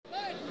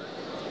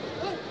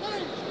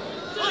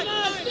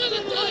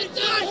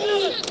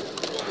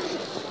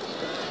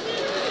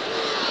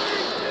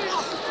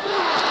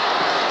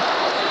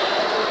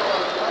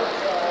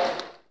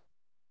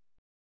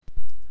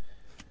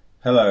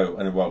Hello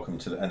and welcome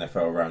to the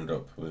NFL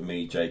Roundup with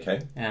me,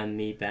 JK. And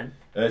me, Ben.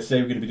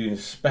 Today we're going to be doing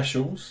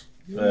specials,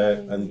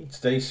 and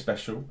today's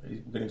special,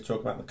 we're going to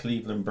talk about the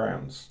Cleveland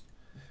Browns.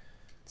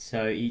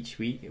 So each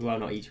week, well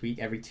not each week,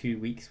 every 2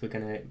 weeks we're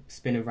going to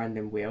spin a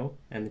random wheel,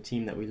 and the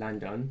team that we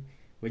land on,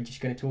 we're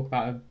just going to talk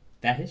about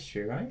their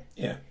history, right?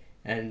 Yeah.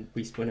 And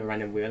we spin a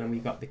random wheel and we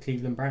got the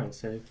Cleveland Browns.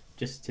 So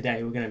just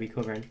today we're going to be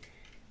covering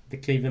the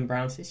Cleveland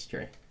Browns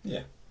history.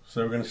 Yeah.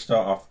 So we're going to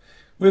start off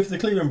with the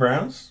Cleveland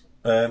Browns.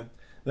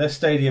 Their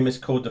stadium is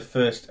called the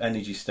First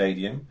Energy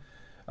Stadium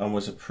and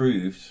was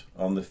approved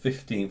on the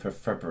 15th of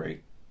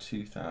February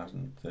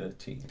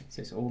 2013.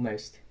 So it's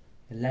almost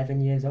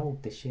 11 years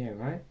old this year,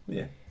 right?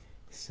 Yeah.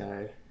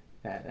 So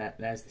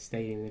there's the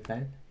stadium they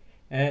played.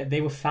 They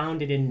were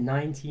founded in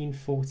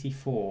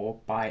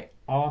 1944 by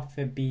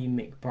Arthur B.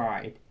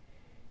 McBride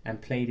and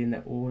played in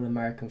the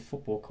All-American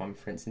Football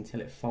Conference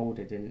until it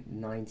folded in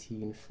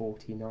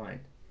 1949.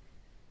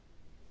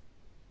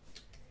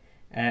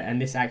 And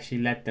this actually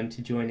led them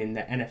to join in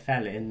the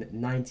NFL in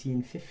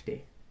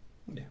 1950.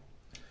 Yeah.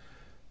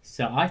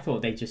 So I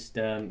thought they just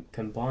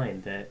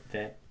combined the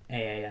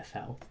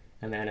AAFL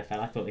and the NFL.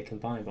 I thought they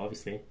combined, but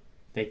obviously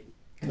they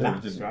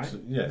collapsed, right?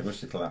 Yeah, it must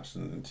have collapsed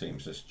and the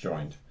teams just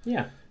joined.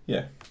 Yeah.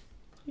 Yeah.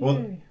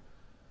 Well,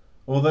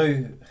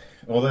 although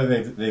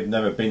they've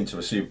never been to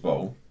a Super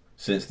Bowl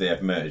since they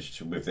have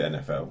merged with the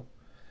NFL,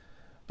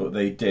 but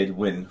they did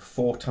win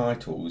 4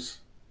 titles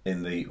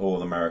in the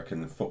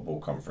All-American Football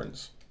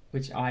Conference.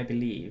 Which I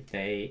believe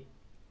they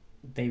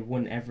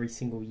won every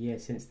single year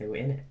since they were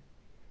in it.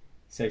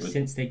 So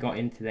since they got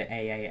into the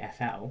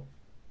AAFL,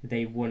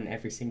 they won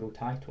every single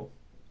title.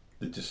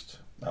 They just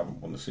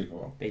haven't won the Super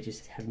Bowl. They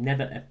just have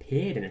never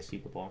appeared in a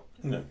Super Bowl.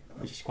 No.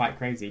 Which is quite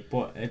crazy.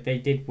 But they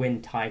did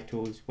win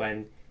titles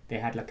when they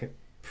had like a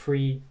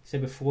so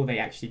before they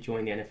actually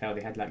joined the NFL,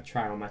 they had like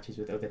trial matches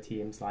with other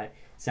teams like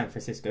San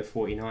Francisco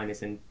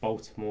 49ers and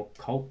Baltimore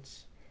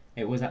Colts.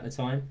 It was at the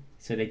time.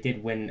 So they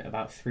did win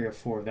about 3 or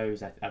 4 of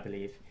those, I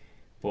believe.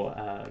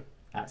 But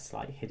that's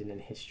like hidden in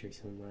history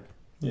somewhere.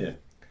 Yeah.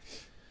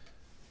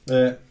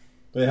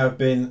 They have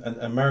been an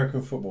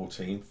American football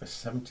team for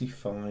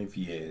 75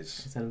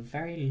 years. It's a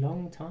very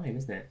long time,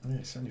 isn't it?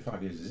 Yeah,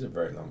 75 years is a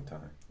very long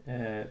time.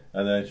 And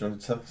do you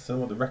want to tell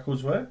what the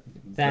records were?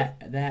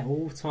 Their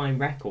all-time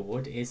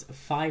record is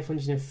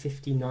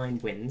 559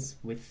 wins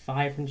with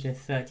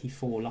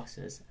 534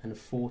 losses and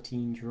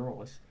 14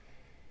 draws.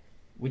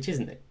 Which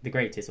isn't the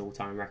greatest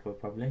all-time record,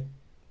 probably.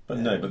 But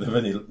no, but they've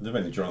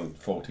only drawn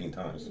 14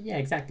 times. Yeah,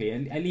 exactly.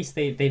 At least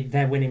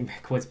their winning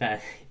record's better.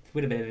 It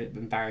would have been a bit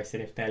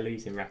embarrassing if their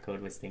losing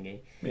record was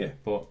thingy. Yeah.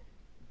 But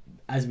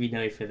as we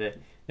know for the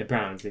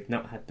Browns, they've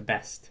not had the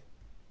best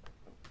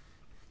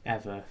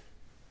ever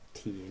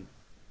team.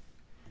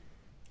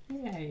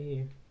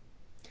 Yay.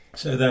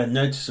 So they're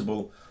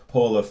noticeable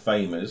Hall of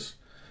Famers.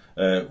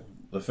 The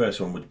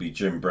first one would be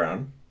Jim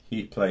Brown.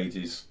 He played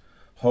his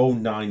whole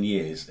 9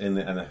 years in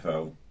the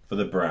NFL for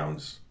the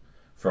Browns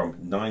from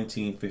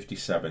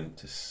 1957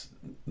 to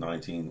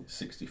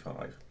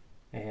 1965.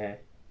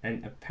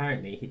 And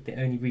apparently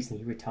the only reason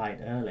he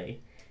retired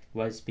early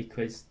was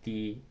because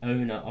the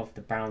owner of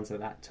the Browns at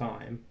that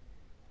time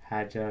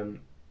had a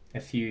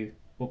few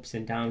ups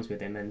and downs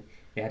with him, and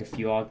they had a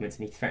few arguments,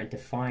 and he threatened to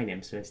fine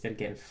him. So instead of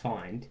getting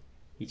fined,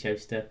 he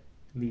chose to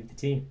leave the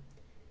team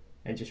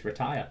and just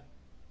retire.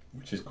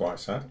 Which is quite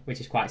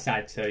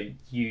sad. So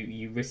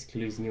you risk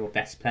losing your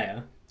best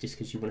player just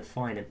because you want to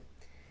fine him.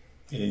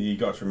 Yeah, you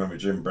got to remember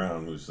Jim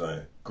Brown was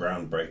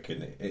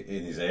groundbreaking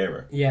in his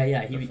era.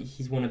 Yeah.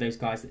 He's one of those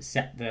guys that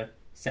set the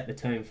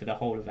tone for the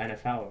whole of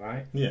NFL,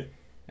 right? Yeah,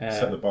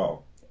 set the bar.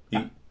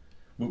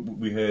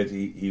 We heard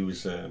he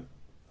was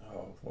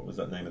what was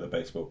that name of the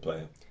baseball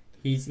player?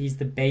 He's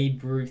the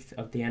Babe Ruth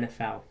of the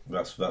NFL.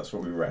 That's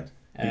what we read.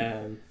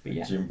 But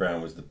yeah. Jim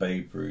Brown was the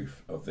Babe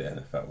Ruth of the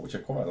NFL, which I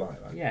quite like.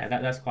 Yeah,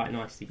 that's quite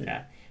nice to be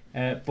fair.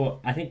 But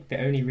I think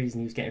the only reason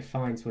he was getting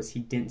fines was he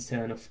didn't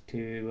turn up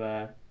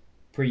to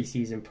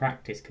pre-season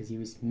practice because he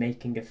was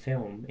making a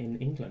film in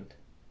England.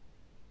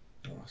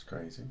 Oh, that's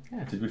crazy.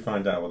 Yeah. Did we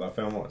find out what that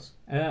film was?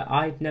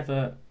 I'd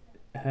never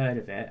heard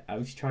of it. I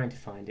was trying to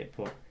find it,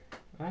 but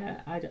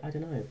I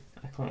don't know.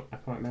 I can't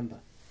remember.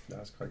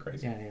 That's quite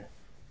crazy. Yeah.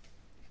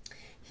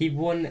 He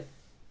won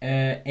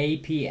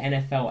AP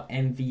NFL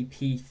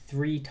MVP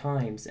 3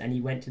 times, and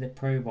he went to the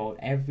Pro Bowl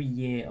every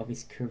year of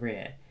his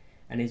career,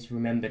 and is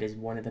remembered as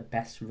one of the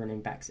best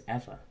running backs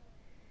ever.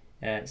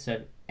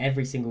 So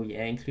every single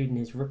year, including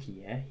his rookie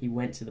year, he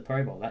went to the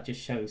Pro Bowl. That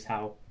just shows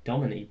how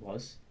dominant he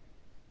was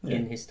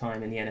in his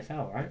time in the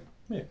NFL, right?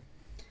 Yeah.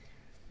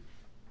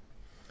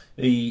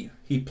 He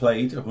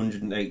played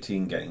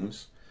 118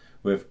 games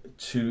with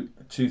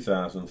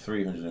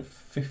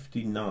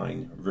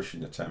 2,359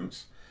 rushing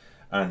attempts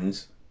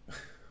and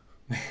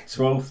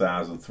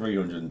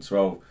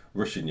 12,312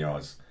 rushing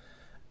yards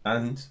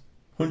and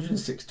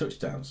 106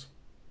 touchdowns.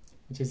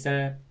 Which is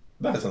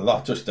That's a lot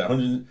of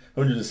touchdowns.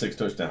 106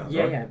 touchdowns,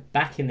 Yeah, right? yeah.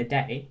 Back in the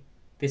day,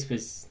 this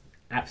was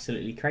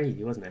absolutely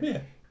crazy, wasn't it?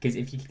 Yeah. Because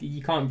if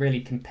you can't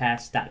really compare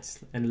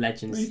stats and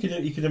legends Well,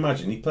 you can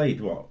imagine he played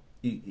what?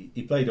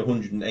 He played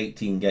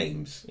 118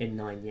 games in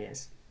 9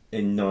 years.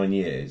 in 9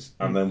 years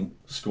and then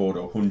scored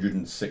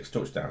 106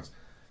 touchdowns.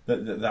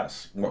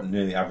 That's what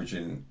nearly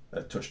averaging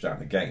a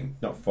touchdown a game.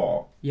 Not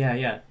far. Yeah,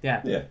 yeah,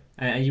 yeah. Yeah.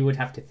 And you would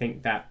have to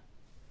think that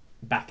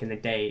back in the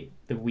day,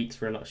 the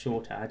weeks were a lot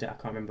shorter. I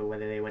can't remember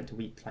whether they went to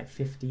week like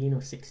 15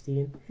 or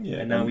 16. Yeah.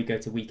 And now we go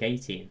to week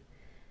 18.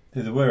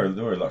 They were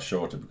a lot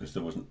shorter because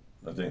there wasn't.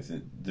 I don't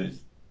think there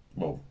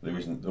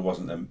wasn't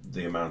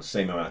the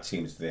same amount of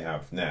teams they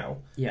have now.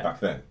 Yeah. Back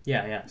then.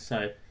 Yeah, yeah.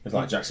 So It's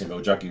like Jacksonville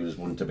Jaguars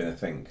wouldn't have been a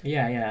thing.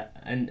 yeah, yeah,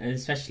 and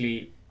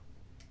especially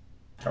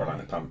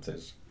Carolina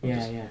Panthers.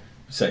 yeah.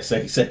 Say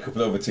a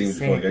couple of other teams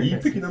Say before a I go, you couple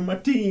of picking on my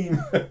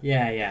team?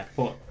 Yeah.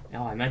 But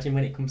imagine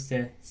when it comes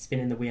to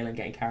spinning the wheel and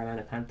getting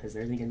Carolina Panthers,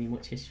 there isn't going to be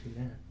much history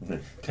there.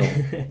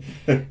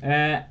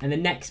 And the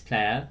next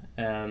player,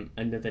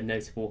 another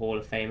notable Hall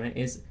of Famer,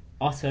 is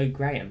Otto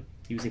Graham.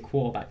 He was a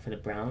quarterback for the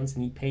Browns,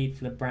 and he played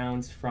for the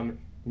Browns from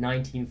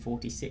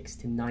 1946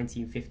 to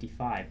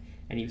 1955,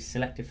 and he was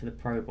selected for the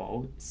Pro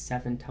Bowl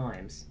 7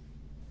 times.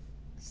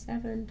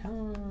 7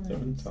 times.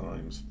 7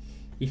 times.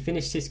 He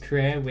finished his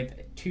career with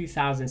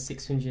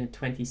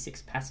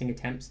 2,626 passing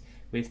attempts,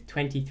 with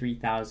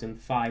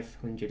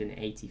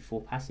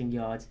 23,584 passing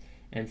yards,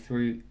 and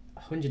threw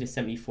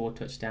 174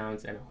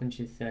 touchdowns and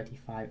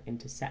 135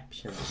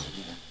 interceptions.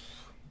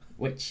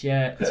 Which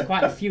is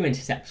quite a few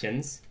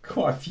interceptions.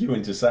 Quite a few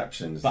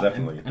interceptions, But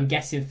definitely. I'm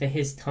guessing for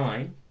his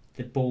time,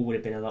 the ball would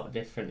have been a lot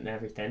different and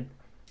everything.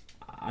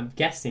 I'm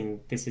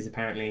guessing this is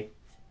apparently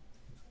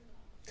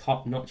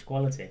top-notch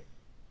quality.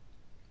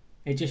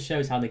 It just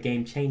shows how the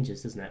game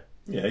changes, doesn't it?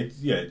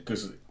 Yeah,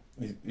 because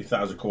if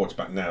that was a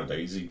quarterback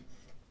nowadays, he'd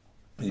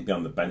be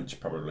on the bench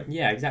probably.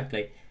 Yeah,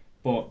 exactly.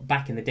 But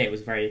back in the day, it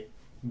was a very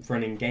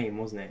running game,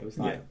 wasn't it? It was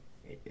like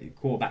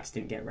quarterbacks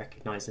didn't get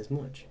recognised as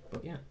much.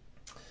 But yeah.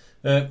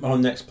 Our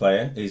next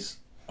player is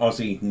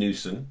Ozzie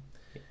Newsome.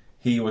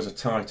 He was a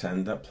tight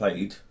end that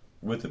played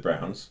with the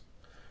Browns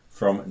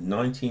from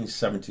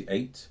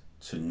 1978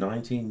 to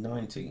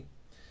 1990,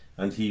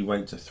 and he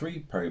went to 3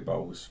 Pro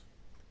Bowls.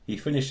 He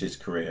finished his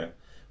career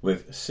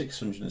with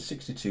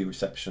 662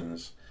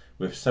 receptions,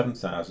 with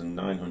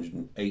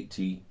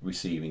 7,980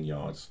 receiving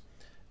yards,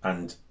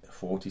 and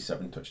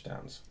 47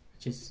 touchdowns.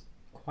 Which is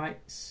quite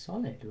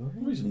solid, right?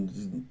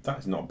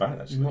 That's not bad,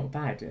 actually. Not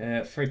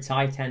bad. For a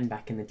tight end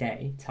back in the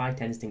day,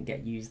 tight ends didn't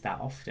get used that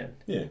often.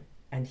 Yeah.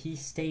 And he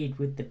stayed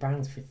with the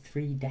Browns for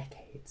 3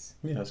 decades.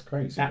 Yeah, that's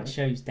crazy. That right?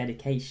 shows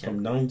dedication.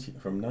 From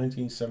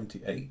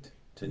 1978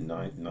 to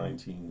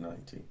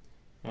 1990.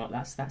 Well,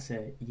 that's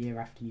a year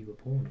after you were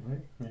born,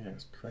 right? Yeah,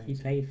 it's crazy.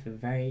 He played for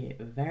a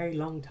very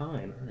long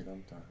time. Very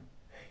long time.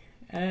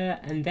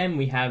 And then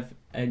we have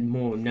a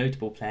more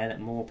notable player that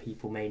more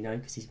people may know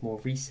because he's more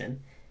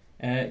recent.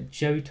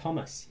 Joe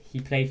Thomas. He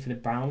played for the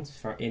Browns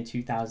in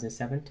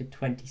 2007 to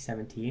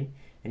 2017,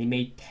 and he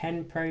made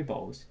 10 Pro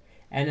Bowls.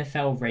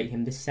 NFL rate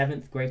him the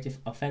 7th greatest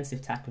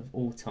offensive tackle of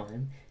all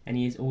time, and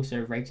he is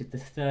also rated the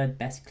 3rd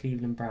best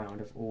Cleveland Brown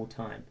of all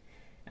time.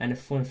 And a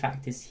fun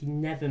fact is he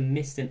never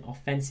missed an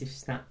offensive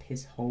snap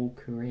his whole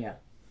career.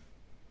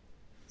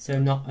 So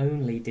not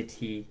only did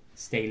he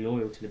stay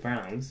loyal to the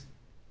Browns,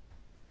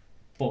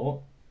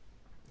 but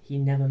he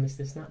never missed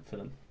a snap for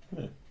them.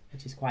 Yeah.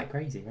 Which is quite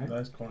crazy, right?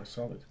 That's quite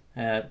solid.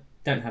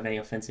 Don't have any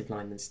offensive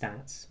lineman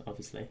stats,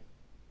 obviously.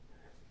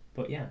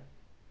 But yeah.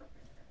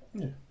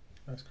 Yeah,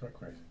 that's quite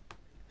crazy.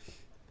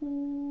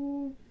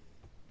 Ooh.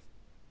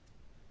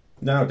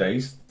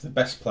 Nowadays, the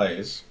best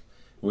players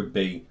would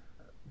be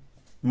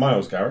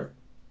Myles Garrett.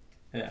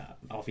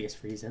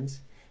 Obvious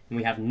reasons. And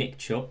we have Nick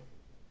Chubb.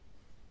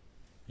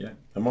 Yeah.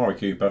 Amari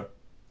Cooper.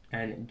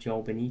 And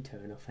Joel Benito,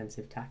 an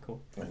offensive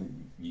tackle.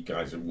 And you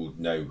guys would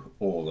know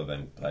all of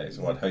them players.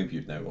 Well, I'd hope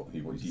you'd know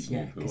who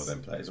all of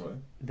them players were.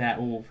 They're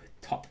all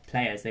top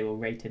players. They were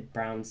rated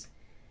Browns'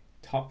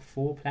 top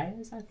 4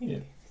 players, I think.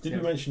 Yeah. Did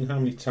we mention how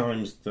many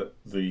times that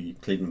the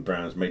Cleveland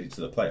Browns made it to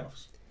the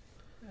playoffs?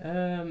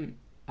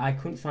 I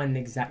couldn't find an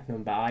exact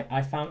number.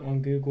 I found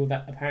on Google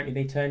that apparently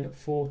they turned up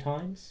 4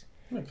 times.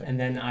 Okay. And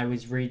then I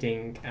was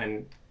reading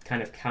and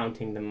kind of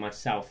counting them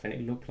myself, and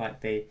it looked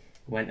like they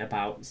went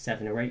about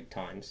 7 or 8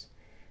 times.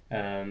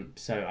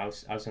 So I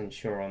was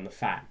unsure on the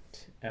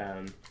fact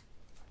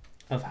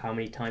of how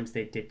many times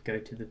they did go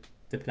to the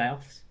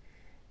playoffs,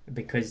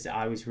 because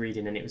I was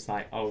reading and it was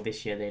like, oh,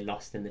 this year they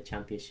lost in the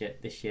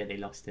championship, this year they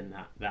lost in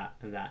that,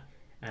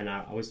 and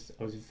I was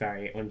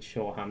very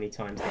unsure how many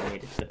times they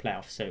made it to the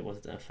playoffs, so it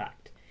wasn't a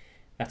fact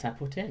that I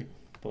put in.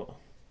 But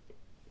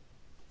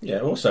yeah,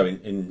 also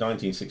in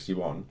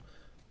 1961,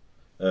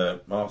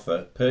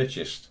 Arthur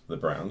purchased the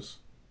Browns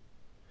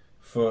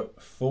for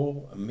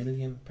 £4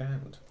 million.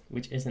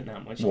 which isn't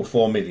that much. Well,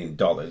 $4 million.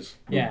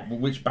 Yeah.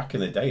 Which back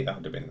in the day, that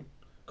would have been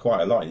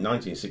quite a lot. In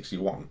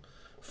 1961,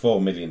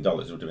 $4 million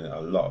would have been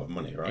a lot of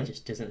money, right? It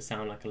just doesn't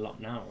sound like a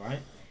lot now, right?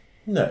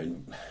 No,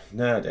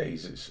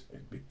 nowadays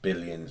it'd be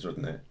billions,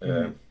 wouldn't it?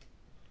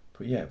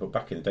 Yeah, but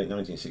back in the day,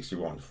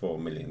 1961, £4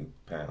 million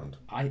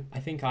I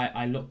think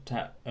I looked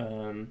at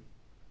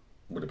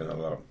would have been a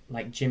lot.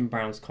 like Jim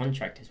Brown's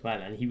contract as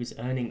well, and he was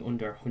earning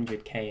under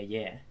 100k a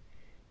year,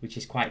 which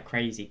is quite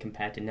crazy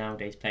compared to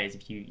nowadays players.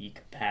 If you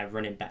compare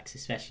running backs,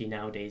 especially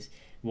nowadays,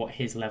 what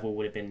his level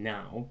would have been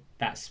now,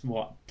 that's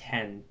what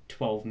 10,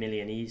 12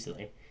 million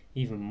easily,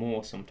 even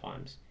more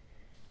sometimes.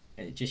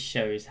 It just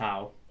shows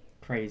how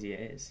crazy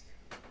it is.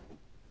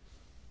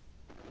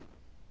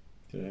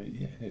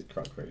 Yeah, it's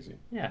quite crazy.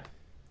 Yeah.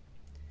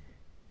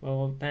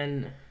 Well,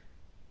 then,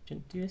 do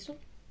you do this one?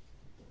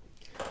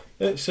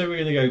 So we're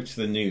going to go to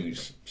the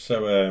news.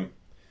 So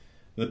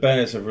the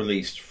Bears have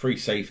released free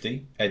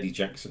safety Eddie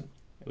Jackson.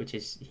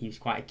 He was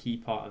quite a key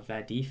part of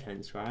their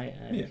defense, right?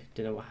 Yeah.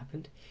 Don't know what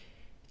happened.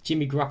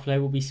 Jimmy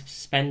Garoppolo will be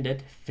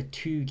suspended for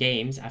 2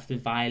 games after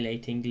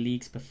violating the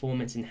league's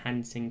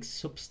performance-enhancing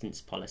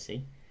substance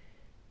policy.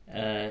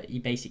 He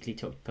basically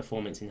took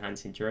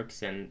performance-enhancing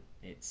drugs, and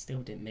it still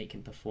didn't make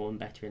him perform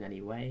better in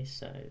any way.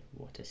 So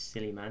what a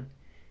silly man!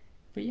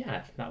 But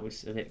yeah, that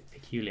was a bit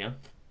peculiar.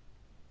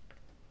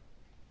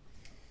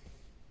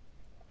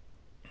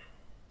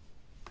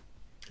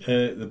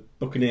 The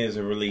Buccaneers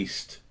have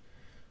released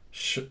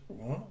Shaq,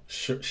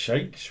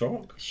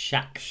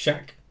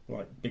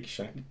 like Big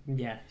Shaq.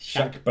 Yeah,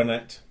 Shaq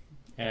Barnett.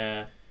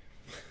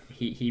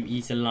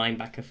 He's a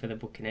linebacker for the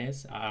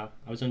Buccaneers. I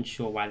was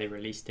unsure why they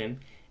released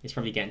him. It's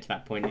probably getting to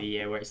that point of the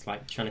year where it's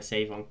like trying to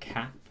save on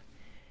cap.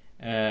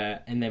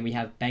 And then we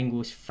have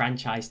Bengals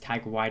franchise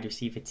tag wide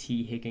receiver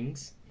T.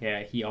 Higgins.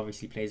 Yeah, he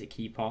obviously plays a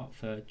key part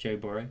for Joe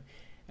Burrow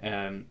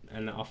and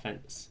the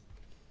offense.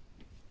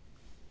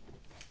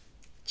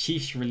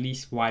 Chiefs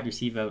released wide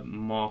receiver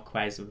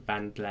Marquez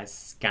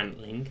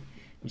Valdes-Scantling,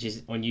 which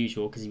is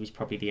unusual because he was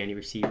probably the only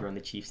receiver on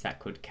the Chiefs that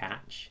could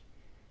catch.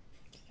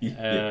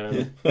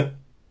 It's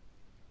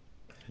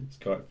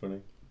quite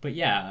funny. But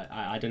yeah,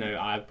 I don't know.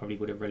 I probably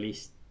would have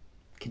released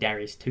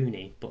Kadarius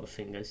Toney,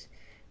 Butterfingers,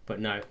 but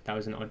no, that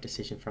was an odd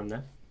decision from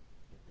them.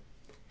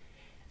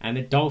 And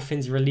the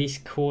Dolphins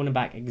released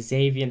cornerback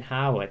Xavier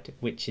Howard,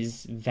 which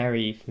is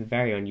very,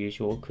 very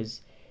unusual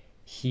because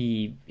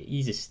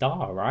he's a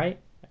star, right?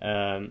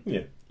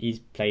 Yeah. He's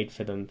played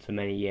for them for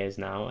many years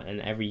now,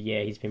 and every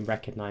year he's been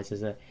recognised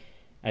as a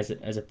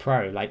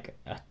pro, like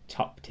a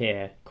top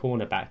tier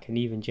cornerback. And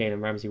even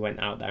Jalen Ramsey went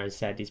out there and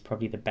said he's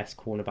probably the best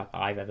cornerback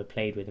I've ever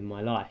played with in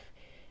my life,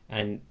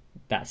 and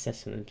that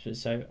says something.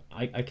 So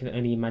I can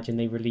only imagine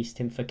they released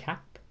him for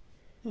cap.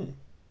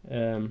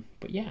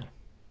 But yeah,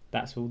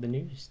 that's all the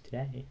news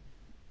today.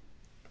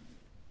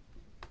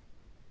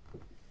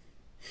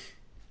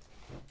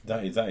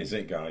 That is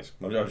it, guys.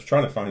 I was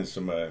trying to find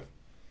some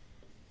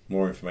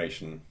more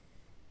information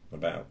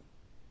about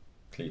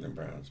Cleveland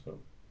Browns, but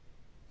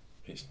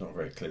it's not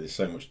very clear. There's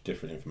so much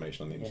different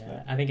information on the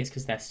internet. I think it's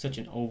because they're such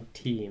an old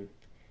team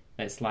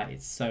that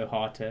it's so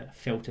hard to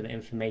filter the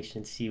information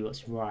and see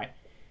what's right.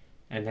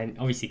 And then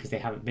obviously because they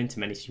haven't been to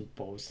many Super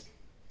Bowls,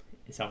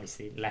 it's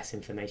obviously less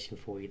information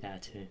for you there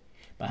too.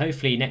 But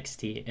hopefully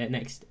next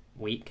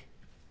week,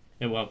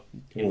 in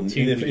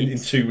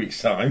 2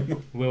 weeks'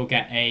 time, we'll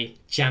get a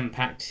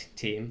jam-packed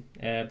team.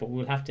 But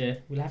we'll have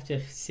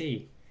to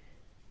see.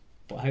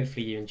 But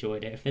hopefully you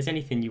enjoyed it. If there's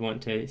anything you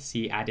want to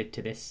see added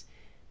to this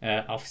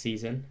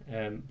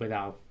off-season with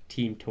our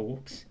team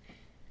talks,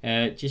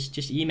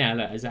 just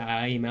email us.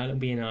 Our email will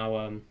be in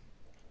our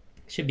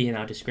should be in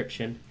our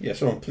description. Yeah,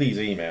 someone please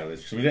email us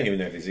because we don't even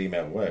know if this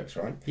email works,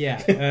 right?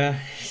 Yeah.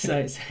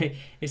 So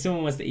if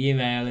someone wants to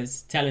email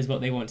us, tell us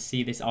what they want to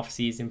see this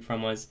off-season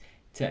from us.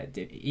 To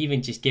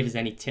even just give us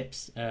any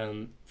tips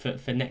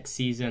for next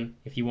season.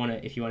 If you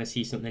want to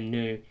see something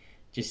new,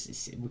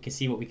 we can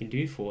see what we can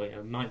do for you.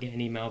 I might get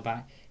an email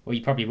back, or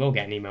you probably will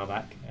get an email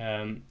back,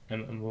 and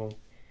we'll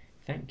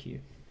thank you.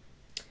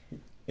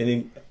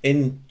 In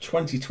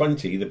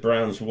 2020, the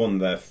Browns won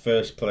their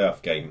first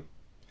playoff game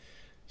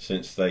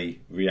since they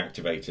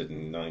reactivated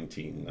in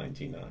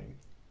 1999.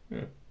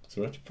 Yeah.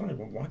 So we have to find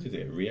why did they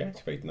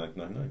reactivate in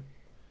 1999?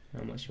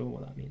 I'm not sure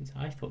what that means.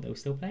 I thought they were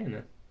still playing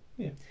there.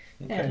 Yeah.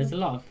 Okay. Yeah, there's a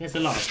lot of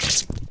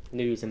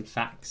news and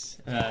facts.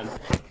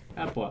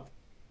 What?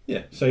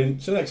 Yeah. So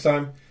next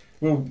time,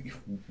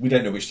 we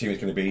don't know which team it's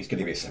going to be. It's going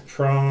to be a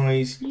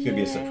surprise. It's going to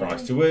be a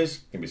surprise to us. It's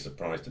going to be a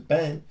surprise to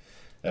Ben.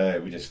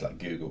 We just let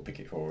Google pick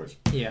it for us.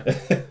 Yeah.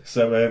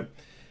 So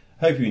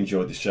hope you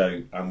enjoyed the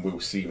show, and we'll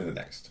see you in the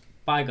next.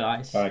 Bye,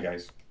 guys. Bye,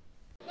 guys.